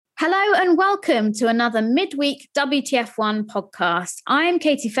Hello and welcome to another midweek WTF1 podcast. I'm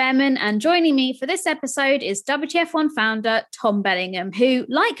Katie Fairman, and joining me for this episode is WTF1 founder Tom Bellingham, who,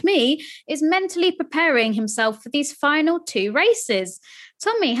 like me, is mentally preparing himself for these final two races.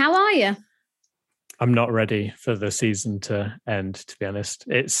 Tommy, how are you? I'm not ready for the season to end, to be honest.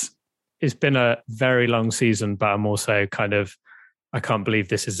 It's been a very long season, but I'm also I can't believe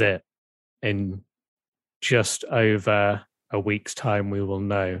this is it. In just over a week's time, we will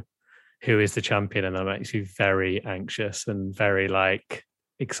know who is the champion, and that makes you very anxious and very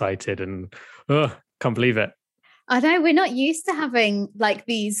excited and can't believe it. I know we're not used to having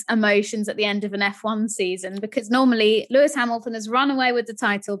these emotions at the end of an F1 season, because normally Lewis Hamilton has run away with the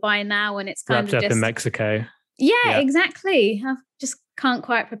title by now and it's wrapped up in Mexico. Yeah, exactly. I just can't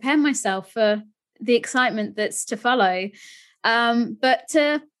quite prepare myself for the excitement that's to follow. But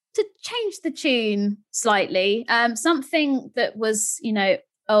to change the tune slightly, something that was,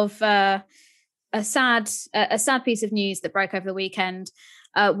 of a sad piece of news that broke over the weekend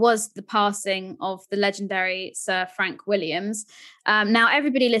was the passing of the legendary Sir Frank Williams. Now,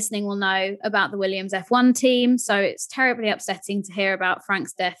 everybody listening will know about the Williams F1 team, so it's terribly upsetting to hear about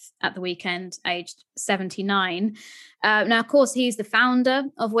Frank's death at the weekend, aged 79. Now, of course, he's the founder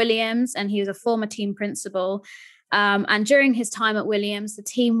of Williams and he was a former team principal. And during his time at Williams, the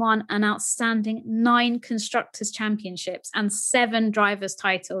team won an outstanding 9 Constructors' Championships and 7 Drivers'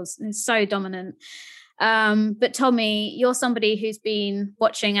 titles. It's so dominant. But Tommy, you're somebody who's been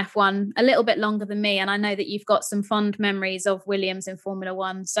watching F1 a little bit longer than me, and I know that you've got some fond memories of Williams in Formula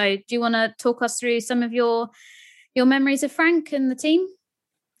One. So do you want to talk us through some of your memories of Frank and the team?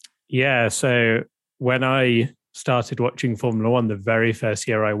 Yeah, so when I started watching Formula One, the very first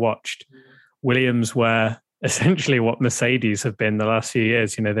year I watched, Williams were essentially what Mercedes have been the last few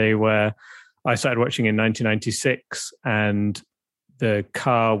years. I started watching in 1996 and the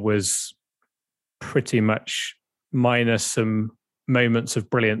car was pretty much, minus some moments of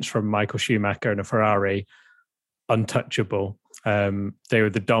brilliance from Michael Schumacher and a Ferrari, untouchable. They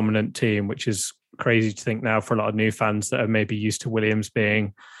were the dominant team, which is crazy to think now for a lot of new fans that are maybe used to Williams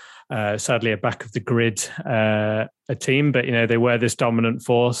being sadly a back of the grid a team, but they were this dominant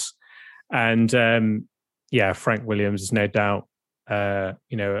force. And Frank Williams is no doubt, a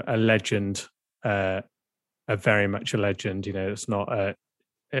legend, very much a legend. It's not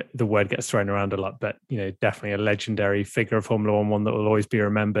the word gets thrown around a lot, but definitely a legendary figure of Formula One that will always be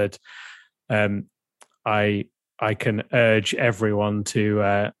remembered. I can urge everyone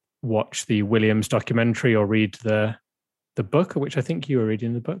to watch the Williams documentary or read the book, which I think you were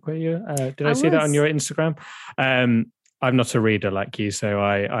reading the book. Were you? Did I see that on your Instagram? I'm not a reader like you, so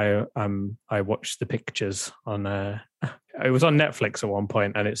I watched the pictures on. It was on Netflix at one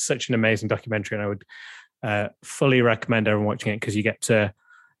point, and it's such an amazing documentary, and I would fully recommend everyone watching it because you get to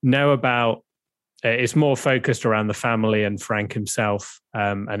know about. It's more focused around the family and Frank himself,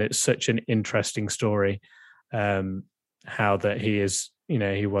 and it's such an interesting story. How that he is,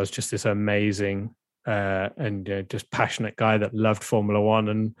 he was just this amazing and just passionate guy that loved Formula One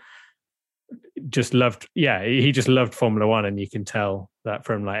and. He just loved Formula One, and you can tell that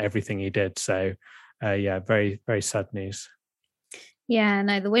from everything he did. So very, very sad news. Yeah,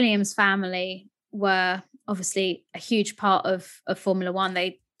 no, the Williams family were obviously a huge part of Formula One.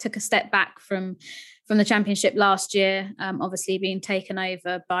 They took a step back from the championship last year, obviously being taken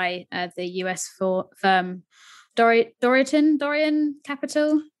over by the US firm Dorian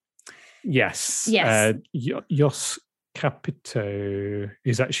Capital. Yes. Jos Capito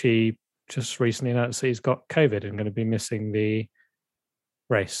is actually just recently announced that he's got COVID and going to be missing the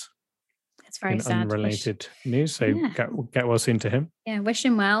race. It's very sad. Unrelated news, so get well soon to him. Yeah, wish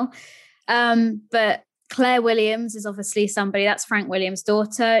him well. But Claire Williams is obviously somebody, that's Frank Williams'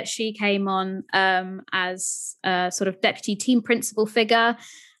 daughter. She came on as a sort of deputy team principal figure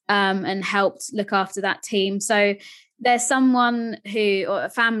and helped look after that team. So there's someone or a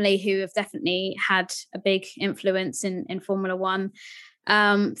family who have definitely had a big influence in Formula One.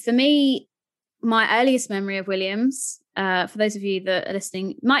 For me, my earliest memory of Williams, for those of you that are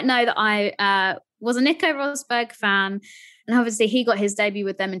listening, might know that I was a Nico Rosberg fan. And obviously he got his debut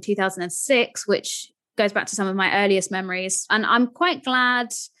with them in 2006, which goes back to some of my earliest memories. And I'm quite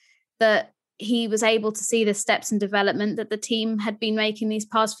glad that he was able to see the steps and development that the team had been making these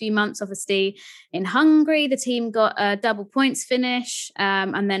past few months. Obviously in Hungary, the team got a double points finish,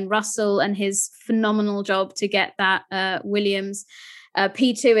 and then Russell and his phenomenal job to get that Williams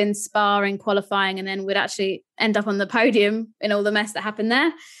P2 in Spa in qualifying, and then would actually end up on the podium in all the mess that happened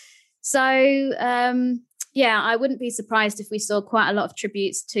there. So Yeah, I wouldn't be surprised if we saw quite a lot of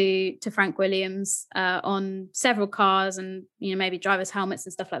tributes to Frank Williams on several cars, and maybe drivers' helmets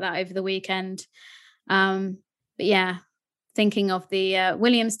and stuff like that over the weekend. But yeah, thinking of the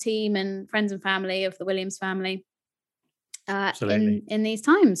Williams team and friends and family of the Williams family in these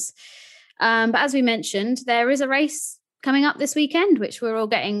times. But as we mentioned, there is a race coming up this weekend, which we're all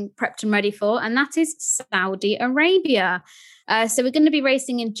getting prepped and ready for, and that is Saudi Arabia. So we're going to be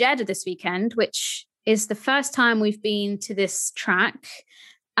racing in Jeddah this weekend, which is the first time we've been to this track.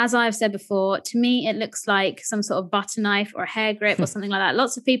 As I've said before, to me, it looks like some sort of butter knife or a hair grip or something like that.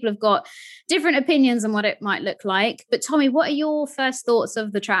 Lots of people have got different opinions on what it might look like. But Tommy, what are your first thoughts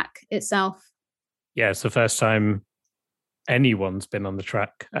of the track itself? Yeah, it's the first time anyone's been on the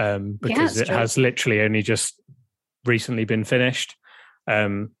track because it has literally only just recently been finished.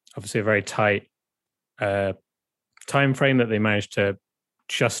 Obviously a very tight time frame that they managed to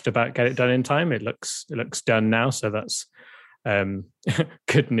just about get it done in time. It looks done now, so that's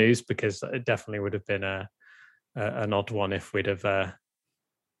good news, because it definitely would have been an odd one if we'd have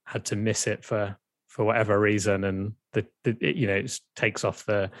had to miss it for whatever reason, and it takes off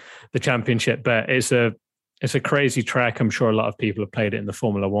the championship. But it's a crazy track. I'm sure a lot of people have played it in the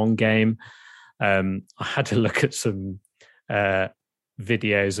Formula One game. I had to look at some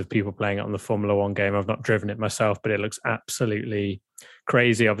videos of people playing it on the Formula One game. I've not driven it myself, but it looks absolutely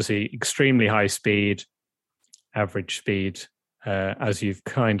crazy. Obviously, extremely high speed, average speed, as you've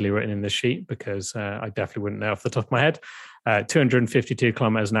kindly written in the sheet, because I definitely wouldn't know off the top of my head. 252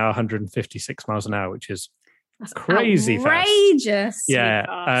 kilometers an hour, 156 miles an hour, which is crazy outrageous. Yeah.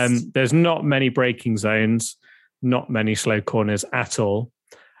 Fast. There's not many braking zones, not many slow corners at all.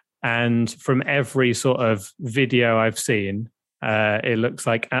 And from every sort of video I've seen, it looks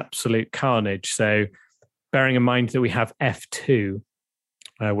like absolute carnage. So bearing in mind that we have F2,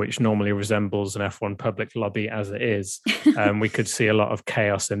 which normally resembles an F1 public lobby as it is, we could see a lot of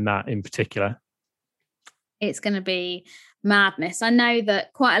chaos in that in particular. It's going to be madness. I know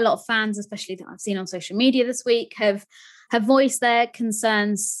that quite a lot of fans, especially that I've seen on social media this week, have voiced their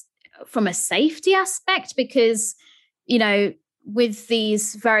concerns from a safety aspect, because, with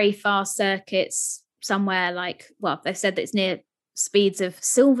these very fast circuits somewhere they've said that it's near speeds of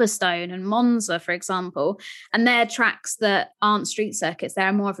Silverstone and Monza, for example, and they're tracks that aren't street circuits.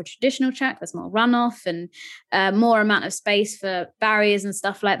 They're more of a traditional track. There's more runoff and more amount of space for barriers and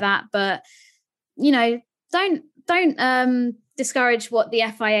stuff like that. But, don't discourage what the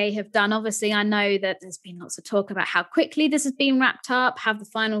FIA have done. Obviously, I know that there's been lots of talk about how quickly this has been wrapped up, have the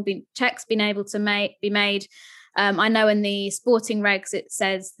final checks been able to be made. I know in the sporting regs, it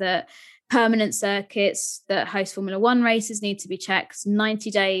says that permanent circuits that host Formula One races need to be checked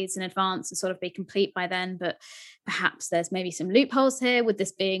 90 days in advance and sort of be complete by then. But perhaps there's maybe some loopholes here with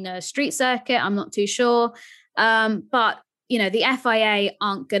this being a street circuit. I'm not too sure. But the FIA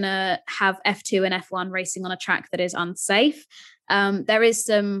aren't going to have F2 and F1 racing on a track that is unsafe. There is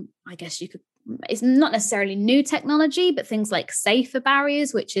some, I guess it's not necessarily new technology, but things like safer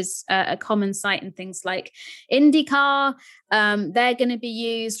barriers, which is a common sight in things like IndyCar. They're going to be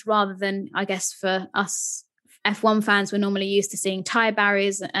used rather than, I guess, for us F1 fans, we're normally used to seeing tire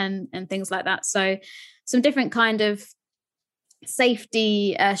barriers and things like that. So some different kind of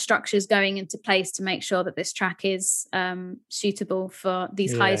safety structures going into place to make sure that this track is suitable for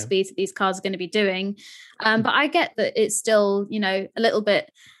these high speeds that these cars are going to be doing. But I get that it's still, a little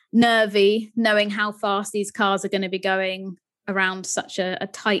bit nervy knowing how fast these cars are going to be going around such a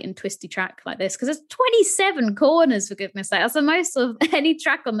tight and twisty track like this, because there's 27 corners, for goodness sake. That's the most of any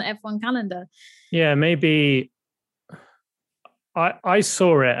track on the F1 calendar. Yeah, maybe I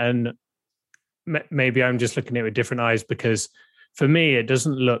saw it, and maybe I'm just looking at it with different eyes, because for me, it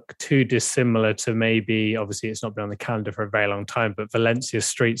doesn't look too dissimilar to maybe, obviously it's not been on the calendar for a very long time, but Valencia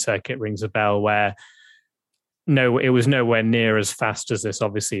street circuit rings a bell, where it was nowhere near as fast as this,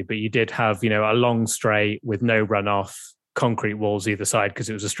 obviously, but you did have, a long straight with no runoff, concrete walls either side, because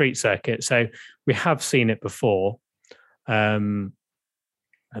it was a street circuit. So we have seen it before. And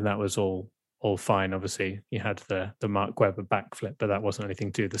that was all fine. Obviously, you had the Mark Webber backflip, but that wasn't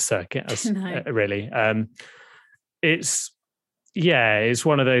anything to do with the circuit, really. It's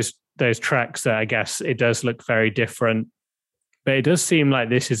one of those tracks that I guess it does look very different, but it does seem like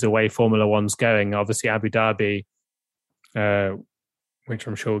this is the way Formula One's going. Obviously, Abu Dhabi, which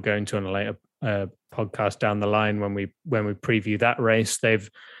I'm sure we'll go into on a later podcast down the line when we preview that race, they've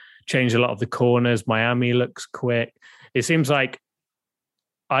changed a lot of the corners. Miami looks quick. It seems like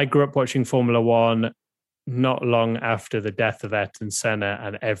I grew up watching Formula One not long after the death of Ayrton Senna,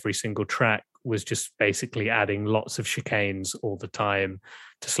 and every single track was just basically adding lots of chicanes all the time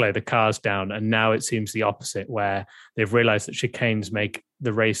to slow the cars down. And now it seems the opposite, where they've realized that chicanes make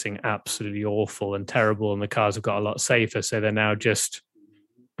the racing absolutely awful and terrible, and the cars have got a lot safer. So they're now just,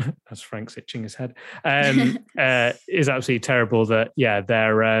 as Frank's itching his head, is absolutely terrible that,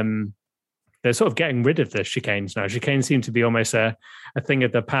 they're sort of getting rid of the chicanes now. Chicanes seem to be almost a thing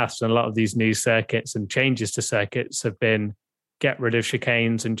of the past. And a lot of these new circuits and changes to circuits have been get rid of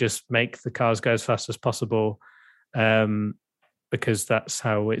chicanes and just make the cars go as fast as possible, because that's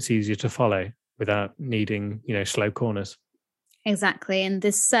how it's easier to follow without needing, slow corners. Exactly. And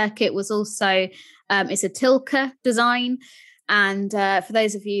this circuit was also, it's a Tilke design. And for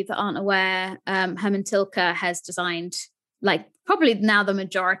those of you that aren't aware, Hermann Tilke has designed probably now the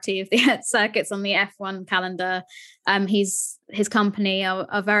majority of the circuits on the F1 calendar. His company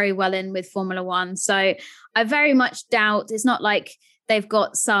are very well in with Formula One. So I very much doubt, it's not like they've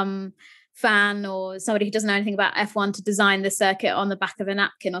got some fan or somebody who doesn't know anything about F1 to design the circuit on the back of a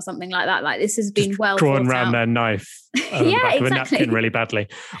napkin or something like that. Like, this has been well drawn thought around out. their knife on the back of a napkin really badly.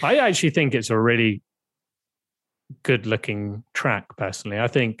 I actually think it's a really good looking track, personally. I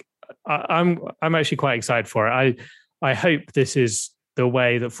think I'm actually quite excited for it. I hope this is the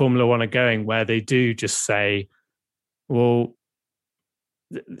way that Formula One are going, where they do just say, well,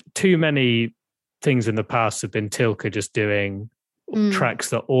 too many things in the past have been Tilke just doing tracks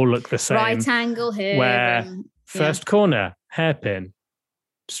that all look the same. Right angle here. Where first corner, hairpin,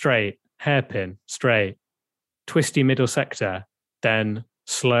 straight, hairpin, straight, twisty middle sector, then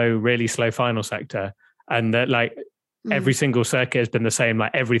slow, really slow final sector. And that every single circuit has been the same.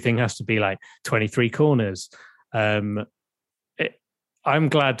 Like, everything has to be 23 corners. I'm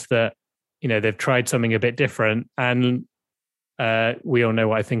glad that they've tried something a bit different, and we all know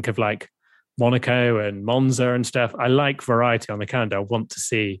what I think of Monaco and Monza and stuff. I like variety on the calendar. I want to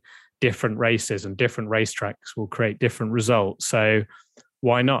see different races, and different racetracks will create different results. So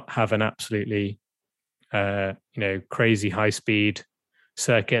why not have an absolutely crazy high speed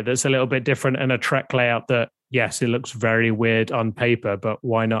circuit that's a little bit different, and a track layout that, yes, it looks very weird on paper, but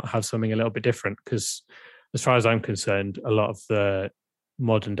why not have something a little bit different? Because as far as I'm concerned, a lot of the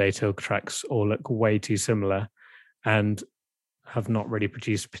modern day Tilke tracks all look way too similar and have not really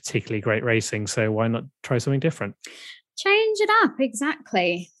produced particularly great racing. So why not try something different? Change it up,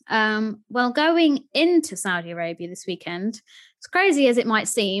 exactly. Well, going into Saudi Arabia this weekend, as crazy as it might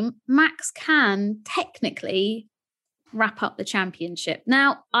seem, Max can technically wrap up the championship.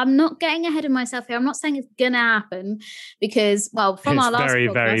 Now, I'm not getting ahead of myself here. I'm not saying it's going to happen because, from it's our last very,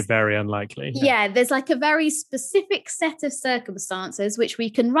 podcast, very, very unlikely. Yeah, there's a very specific set of circumstances which we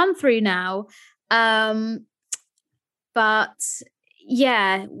can run through now. But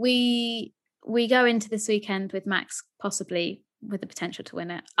yeah, we go into this weekend with Max possibly with the potential to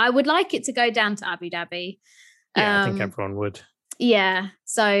win it. I would like it to go down to Abu Dhabi. Yeah, I think everyone would. Yeah,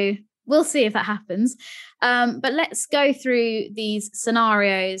 so we'll see if that happens. But let's go through these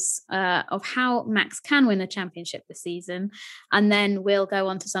scenarios of how Max can win the championship this season. And then we'll go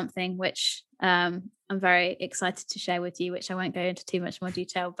on to something which I'm very excited to share with you, which I won't go into too much more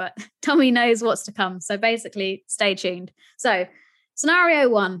detail, but Tommy knows what's to come. So basically, stay tuned. So scenario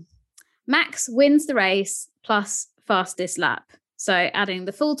 1, Max wins the race plus fastest lap. So adding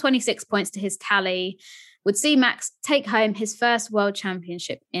the full 26 points to his tally would see Max take home his first world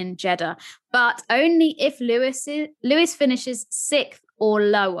championship in Jeddah, but only if Lewis finishes 6th or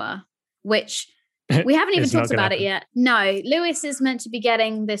lower, which we haven't even talked about it yet. No, Lewis is meant to be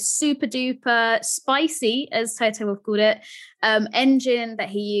getting this super duper spicy, as Toto Wolff called it, engine that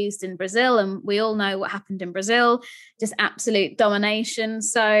he used in Brazil. And we all know what happened in Brazil, just absolute domination.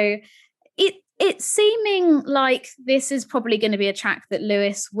 So it's seeming like this is probably going to be a track that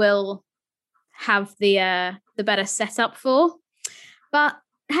Lewis will have the better setup for. But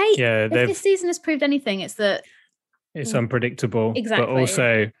hey, if this season has proved anything, it's that it's unpredictable. Exactly. But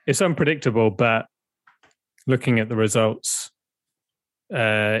also it's unpredictable, but looking at the results,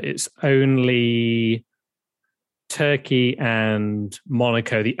 it's only Turkey and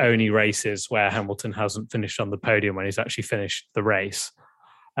Monaco, the only races where Hamilton hasn't finished on the podium when he's actually finished the race.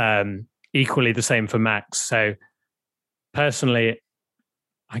 Equally the same for Max. So personally,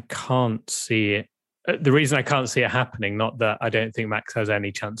 I can't see it. The reason I can't see it happening, not that I don't think Max has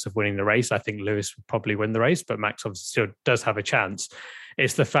any chance of winning the race. I think Lewis would probably win the race, but Max obviously still does have a chance.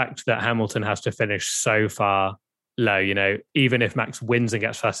 It's the fact that Hamilton has to finish so far low. Even if Max wins and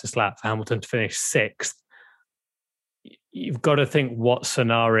gets fastest lap, for Hamilton to finish 6th, you've got to think, what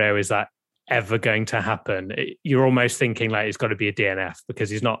scenario is that ever going to happen? You're almost thinking it's got to be a DNF, because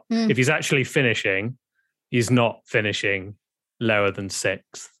he's not. If he's actually finishing, he's not finishing lower than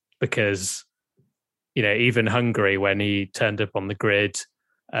 6th, because even Hungary, when he turned up on the grid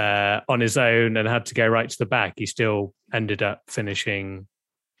on his own and had to go right to the back, he still ended up finishing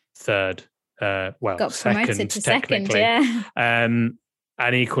third. Got second, promoted to technically. second, yeah.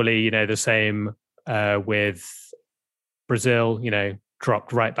 And equally, the same with Brazil,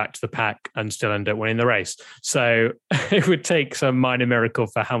 dropped right back to the pack and still ended up winning the race. So it would take some minor miracle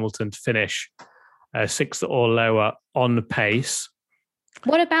for Hamilton to finish sixth or lower on the pace.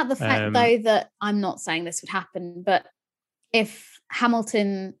 What about the fact, though, that I'm not saying this would happen, but if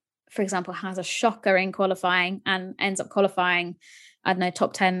Hamilton, for example, has a shocker in qualifying and ends up qualifying, I don't know,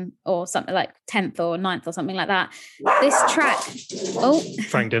 top 10 or something, like 10th or 9th or something like that, this track... Oh,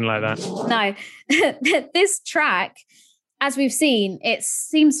 Frank didn't like that. No. This track, as we've seen, it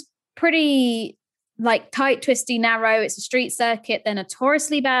seems pretty like tight, twisty, narrow. It's a street circuit. They're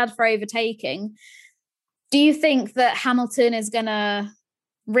notoriously bad for overtaking. Do you think that Hamilton is going to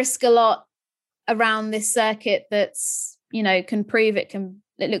risk a lot around this circuit that's, can prove it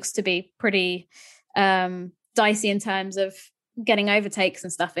looks to be pretty dicey in terms of getting overtakes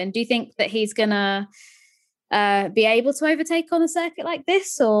and stuff in? Do you think that he's going to be able to overtake on a circuit like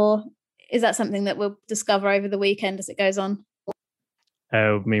this, or is that something that we'll discover over the weekend as it goes on?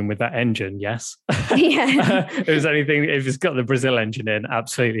 I mean, with that engine, yes. Yeah. If he's got the Brazil engine in,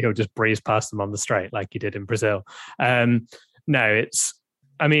 absolutely, he'll just breeze past them on the straight like he did in Brazil. At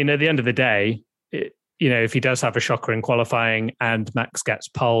the end of the day, if he does have a shocker in qualifying and Max gets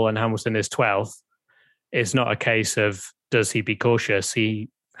pole and Hamilton is 12th, it's not a case of does he be cautious? He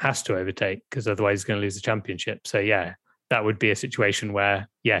has to overtake because otherwise he's going to lose the championship. So, yeah, that would be a situation where,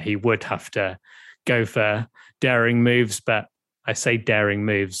 he would have to go for daring moves. But I say daring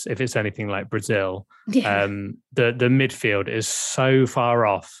moves if it's anything like Brazil. Yeah. The midfield is so far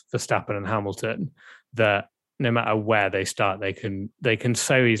off Verstappen and Hamilton that no matter where they start, they can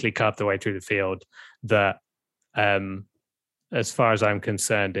so easily carve their way through the field that, as far as I'm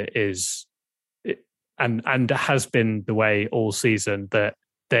concerned, it is, and has been the way all season, that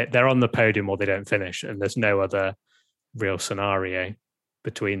they're on the podium or they don't finish, and there's no other real scenario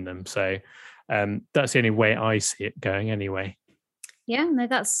between them. So that's the only way I see it going anyway. Yeah, no,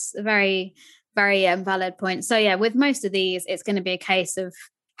 that's a very, very valid point. So yeah, with most of these, it's going to be a case of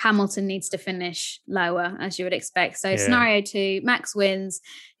Hamilton needs to finish lower, as you would expect. So scenario 2, Max wins,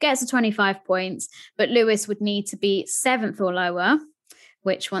 gets to 25 points, but Lewis would need to be 7th or lower,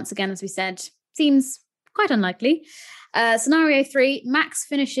 which once again, as we said, seems quite unlikely. Scenario 3, Max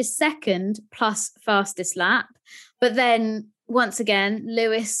finishes 2nd plus fastest lap, but then once again,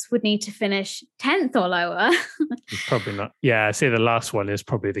 Lewis would need to finish 10th or lower. Probably not. Yeah, I see the last one is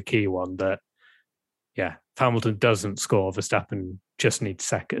probably the key one, that, if Hamilton doesn't score, Verstappen just needs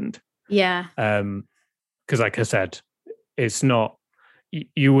 2nd. Yeah. Because like I said, it's not,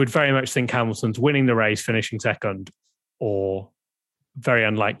 you would very much think Hamilton's winning the race, finishing 2nd, or very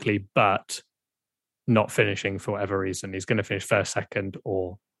unlikely, but not finishing for whatever reason. He's going to finish 1st, 2nd,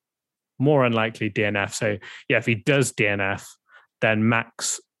 or more unlikely DNF. So if he does DNF, then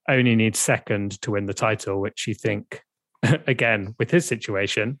Max only needs 2nd to win the title, which you think, again, with his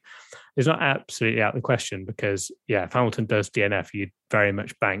situation, is not absolutely out of the question, because, if Hamilton does DNF, you'd very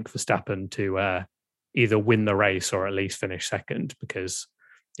much bank Verstappen to either win the race or at least finish 2nd, because,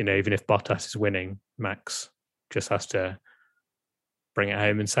 even if Bottas is winning, Max just has to bring it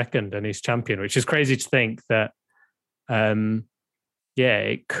home in 2nd and he's champion, which is crazy to think that,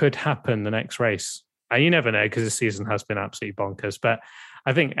 it could happen the next race. And you never know, because the season has been absolutely bonkers. But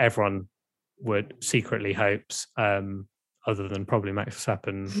I think everyone would secretly hopes, other than probably Max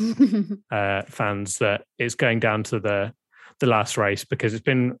Verstappen fans, that it's going down to the last race, because it's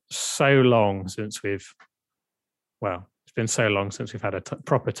been so long since we've had a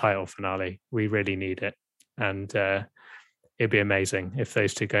proper title finale. We really need it. And it'd be amazing if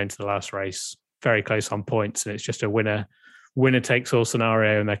those two go into the last race very close on points, and it's just a winner takes all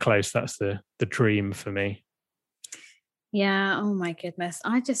scenario and they're close. That's the dream for me. Yeah. Oh my goodness.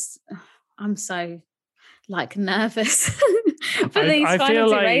 I'm so nervous for these final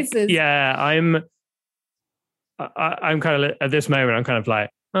two races. Yeah, I'm kind of, at this moment, I'm kind of like,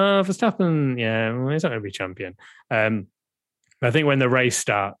 Verstappen, he's not going to be champion. I think when the race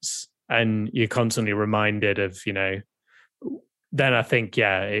starts and you're constantly reminded of, then I think,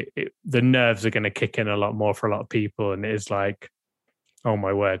 the nerves are going to kick in a lot more for a lot of people. And it is like, oh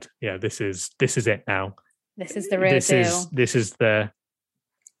my word. Yeah, this is it now. This is the real deal. This is the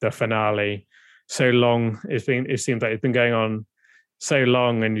finale. So long. It seems like it's been going on so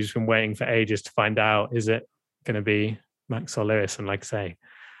long, and you've just been waiting for ages to find out, is it going to be Max or Lewis? And like I say,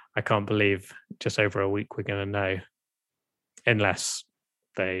 I can't believe just over a week we're going to know, unless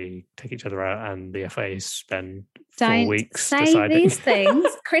they take each other out and the FA spend 4 Don't weeks say deciding. these things.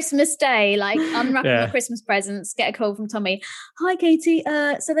 Christmas Day, like unwrapping my Christmas presents, get a call from Tommy. Hi, Katie.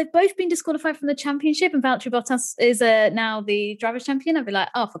 So they've both been disqualified from the championship and Valtteri Bottas is now the driver's champion. I'd be like,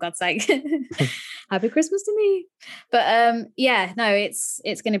 oh, for God's sake. Happy Christmas to me. But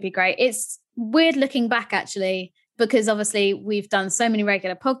it's going to be great. It's weird looking back, actually, because obviously we've done so many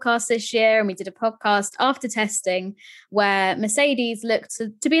regular podcasts this year, and we did a podcast after testing where Mercedes looked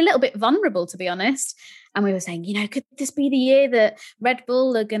to be a little bit vulnerable, to be honest. And we were saying, could this be the year that Red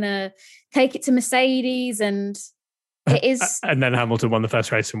Bull are going to take it to Mercedes? And it is. And then Hamilton won the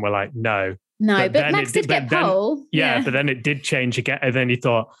first race and we're like, no. But Max did get pole. But then it did change again. And then you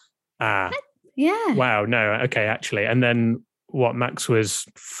thought, wow, no, okay, actually. And then Max was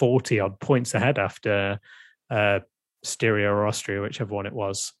 40 odd points ahead after Styria or Austria, whichever one it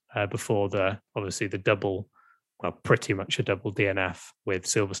was, before obviously the double, well, pretty much a double DNF with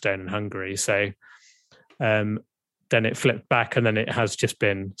Silverstone and Hungary. So then it flipped back, and then it has just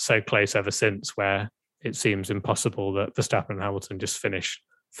been so close ever since, where it seems impossible that Verstappen and Hamilton just finish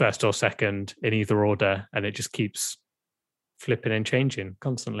first or second in either order, and it just keeps flipping and changing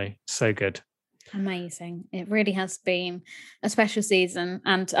constantly. So good. Amazing. It really has been a special season.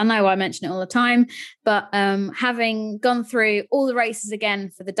 And I know I mention it all the time, but having gone through all the races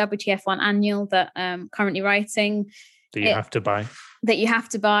again for the WTF1 annual that I'm currently writing. That you have to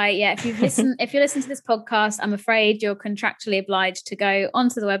buy. Yeah. If you listen to this podcast, I'm afraid you're contractually obliged to go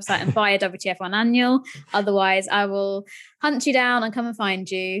onto the website and buy a WTF1 annual. Otherwise, I will hunt you down and come and find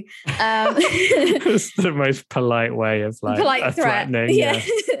you. It's the most polite way of polite threatening. Yeah.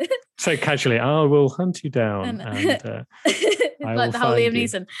 So casually, I will hunt you down. And I like the whole Liam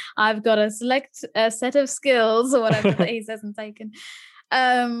Neeson. I've got a set of skills or whatever that he says and taken.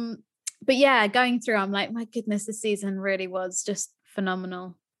 But yeah, going through, I'm like, my goodness, this season really was just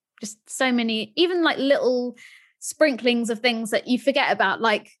phenomenal. Just so many, even like little sprinklings of things that you forget about.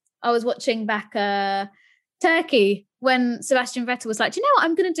 Like I was watching back Turkey when Sebastian Vettel was like, do you know what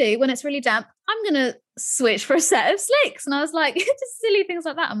I'm going to do when it's really damp? I'm going to switch for a set of slicks. And I was like, just silly things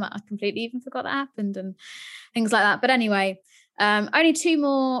like that. I'm like, I completely even forgot that happened and things like that. But anyway, only 2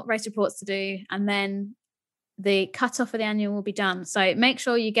 more race reports to do. And then the cutoff of the annual will be done. So make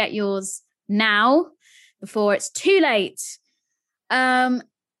sure you get yours now before it's too late.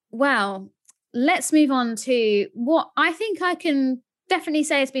 Well, let's move on to what I think I can definitely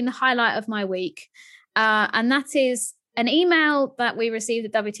say has been the highlight of my week. And that is an email that we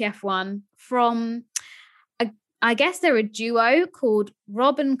received at WTF1 from, I guess they're a duo called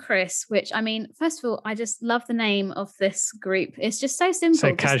Rob and Chris, which, I mean, first of all, I just love the name of this group. It's just so simple.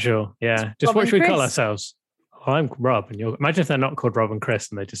 So casual. Yeah. Just what should we call ourselves? Oh, I'm Rob and you're... Imagine if they're not called Rob and Chris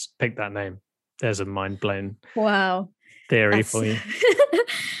and they just picked that name. There's a mind-blown theory for you.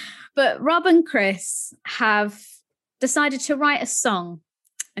 But Rob and Chris have decided to write a song,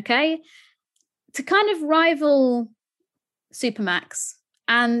 okay, to kind of rival Supermax.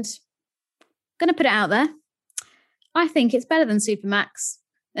 And I'm going to put it out there. I think it's better than Supermax.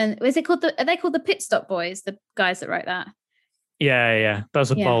 And are they called the Pit Stop Boys, the guys that wrote that? Yeah. That's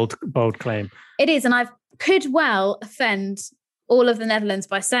a bold claim. It is, and I could well offend all of the Netherlands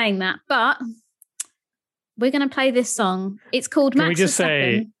by saying that, but we're going to play this song. It's called Max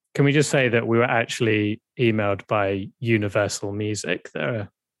Verstappen. Can we just say that we were actually emailed by Universal Music? They're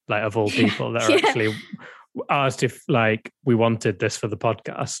like, of all people, that are actually asked if like we wanted this for the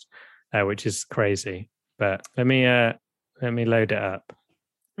podcast, which is crazy. But let me load it up.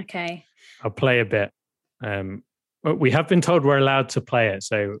 Okay. I'll play a bit. We have been told we're allowed to play it,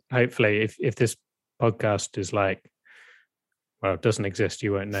 so hopefully, if this podcast is like, well, it doesn't exist,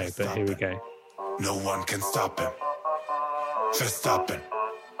 you won't know. But here we go. No one can stop him. Verstappen,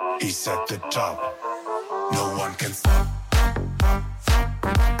 he's at the top. No one can stop.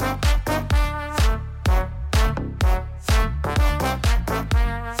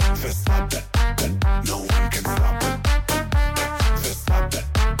 Verstappen, no one can stop him. Verstappen,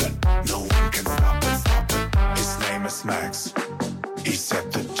 no one can stop him. His name is Max. He's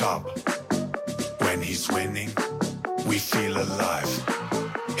at the top. When he's winning, we feel alive.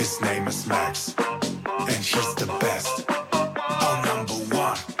 His name is Max, and he's the best. Our number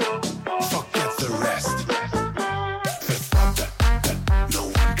one, forget the rest. Verstappen, no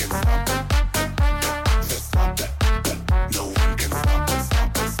one can stop him. Verstappen, no one can stop him.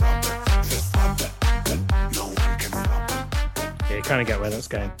 Verstappen, no one can stop him. Yeah, you kind of get where that's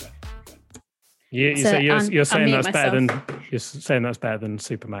going. You're saying that's better than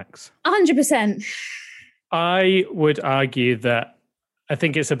Supermax. 100%. I would argue that I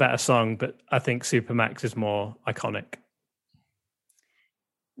think it's a better song, but I think Supermax is more iconic.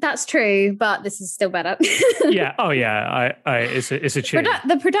 That's true, but this is still better. Yeah. Oh, yeah. It's a tune.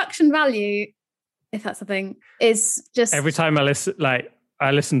 The production value, if that's a thing, is just every time I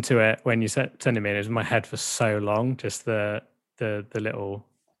listen to it when you sent it me, and it was in my head for so long. Just the little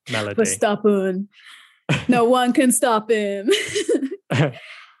melody. Verstappen. No one can stop him.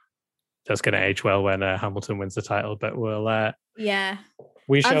 That's going to age well when Hamilton wins the title, but we'll. Yeah.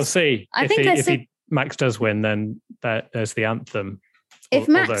 We shall see. I think if Max does win, then there's the anthem. If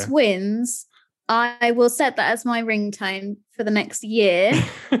Max wins, I will set that as my ringtone for the next year.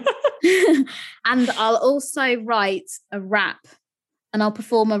 And I'll also write a rap, and I'll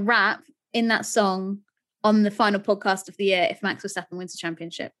perform a rap in that song on the final podcast of the year if Max Verstappen wins the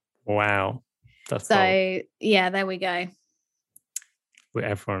championship. Wow. That's so cool. Yeah, there we go.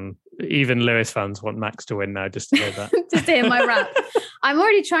 Everyone, even Lewis fans, want Max to win now just to hear that. Just to hear my rap. I'm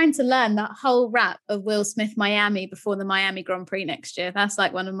already trying to learn that whole rap of Will Smith Miami before the Miami Grand Prix next year. That's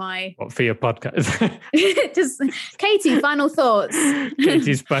like one of my... What, for your podcast? Just Katie, final thoughts.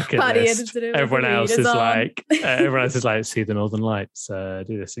 Katie's bucket list. Everyone else is like, see the Northern Lights, do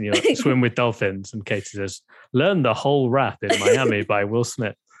this, and you like, swim with dolphins. And Katie says, learn the whole rap in Miami by Will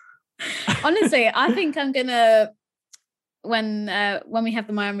Smith. Honestly, I think I'm gonna when we have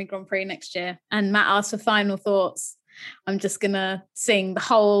the Miami Grand Prix next year, and Matt asks for final thoughts, I'm just gonna sing the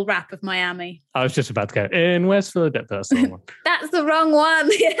whole rap of Miami. I was just about to go in West Philadelphia. That's the wrong one. That's the wrong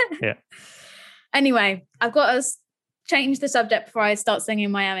one. Yeah. Anyway, I've got to change the subject before I start singing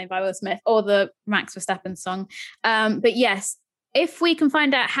Miami by Will Smith or the Max Verstappen song. But yes, if we can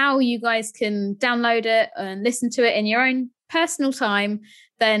find out how you guys can download it and listen to it in your own personal time,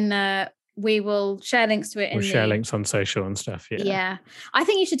 then we will share links to it. We'll share links on social and stuff. Yeah. I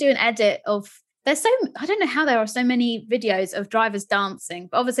think you should do an edit of, I don't know how there are so many videos of drivers dancing,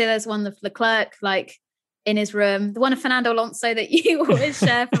 but obviously there's one of Leclerc, like in his room, the one of Fernando Alonso that you always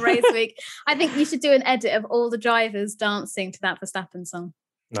share for race week. I think you should do an edit of all the drivers dancing to that Verstappen song.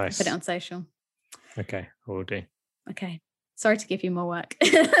 Nice. Put it on social. Okay, will do. Okay. Sorry to give you more work.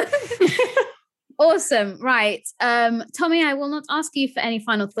 Awesome. Right. Tommy, I will not ask you for any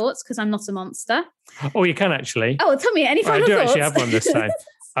final thoughts because I'm not a monster. Oh, you can actually. Oh, Tommy, any final thoughts? I do actually have one this time.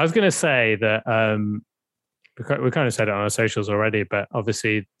 I was going to say that we kind of said it on our socials already, but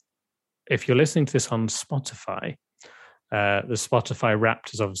obviously if you're listening to this on Spotify, the Spotify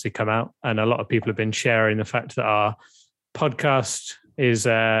Wrapped has obviously come out, and a lot of people have been sharing the fact that our podcast is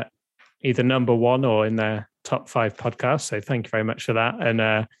either number one or in their top 5 podcasts. So thank you very much for that.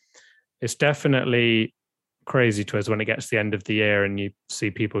 And it's definitely crazy to us when it gets to the end of the year and you see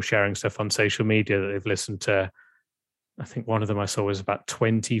people sharing stuff on social media that they've listened to. I think one of them I saw was about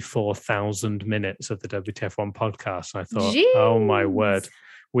 24,000 minutes of the WTF1 podcast. And I thought, Jeez. Oh my word,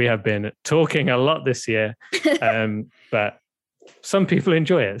 we have been talking a lot this year, but some people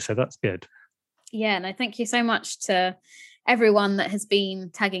enjoy it. So that's good. Yeah, no, thank you so much to everyone that has been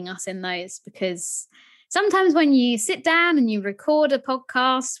tagging us in those, because sometimes when you sit down and you record a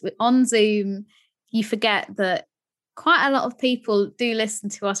podcast on Zoom, you forget that quite a lot of people do listen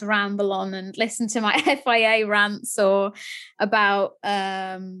to us ramble on and listen to my FIA rants or about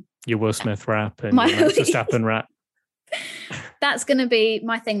your Will Smith rap and your Max Verstappen rap. That's going to be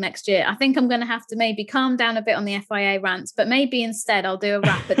my thing next year. I think I'm going to have to maybe calm down a bit on the FIA rants, but maybe instead I'll do a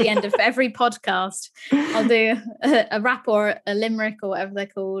rap at the end of every podcast. I'll do a rap or a limerick or whatever they're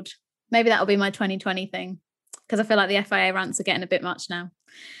called. Maybe that'll be my 2020 thing, because I feel like the FIA rants are getting a bit much now.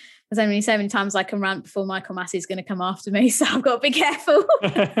 There's only so many times I can rant before Michael Massey's going to come after me, so I've got to be careful.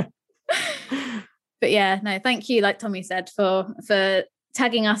 But yeah, no, thank you, like Tommy said, for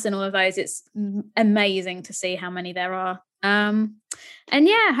tagging us in all of those. It's amazing to see how many there are. And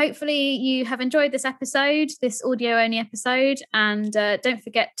yeah, hopefully you have enjoyed this episode, this audio only episode. And don't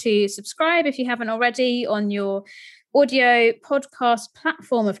forget to subscribe if you haven't already on your audio podcast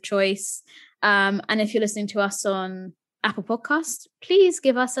platform of choice. And if you're listening to us on Apple Podcasts, please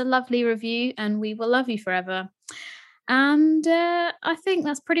give us a lovely review and we will love you forever. And I think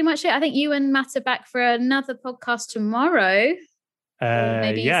that's pretty much it. I think you and Matt are back for another podcast tomorrow.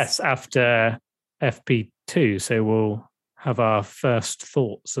 Yes, after FP2. So we'll have our first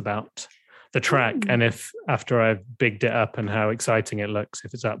thoughts about the track. And if after I've bigged it up and how exciting it looks,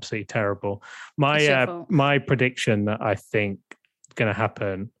 if it's absolutely terrible. My prediction that I think is going to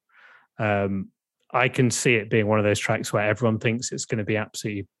happen, I can see it being one of those tracks where everyone thinks it's going to be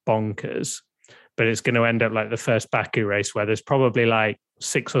absolutely bonkers, but it's going to end up like the first Baku race where there's probably like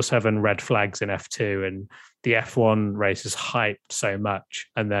 6 or 7 red flags in F2 and the F1 race is hyped so much.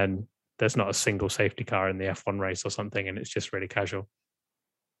 And then there's not a single safety car in the F1 race or something. And it's just really casual.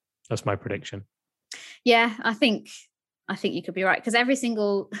 That's my prediction. Yeah, I think I think you could be right, because every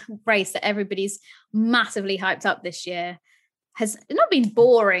single race that everybody's massively hyped up this year has not been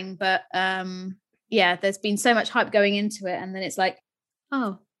boring, but there's been so much hype going into it, and then it's like,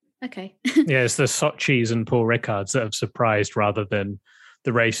 oh, okay. Yeah, it's the Sochis and Paul Ricards that have surprised rather than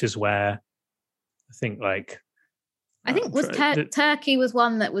the races where I think was Turkey was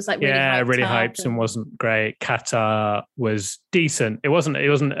one that was like really hyped and wasn't great. Qatar was decent. It wasn't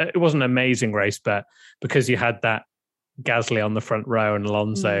an amazing race, but because you had that Gasly on the front row and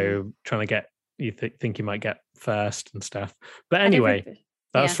Alonso trying to get, you think you might get first and stuff. But anyway,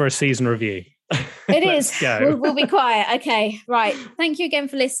 that's for a season review. It is. We'll be quiet. Okay, right. Thank you again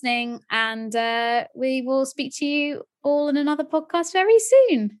for listening, and we will speak to you all in another podcast very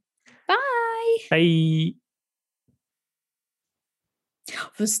soon. Bye. Bye.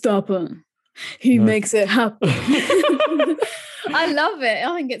 Verstappen, he makes it happen. I love it.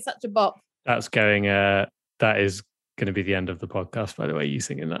 I think it's such a bop. That's going. That is going to be the end of the podcast. By the way, you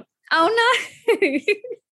singing that. Oh no.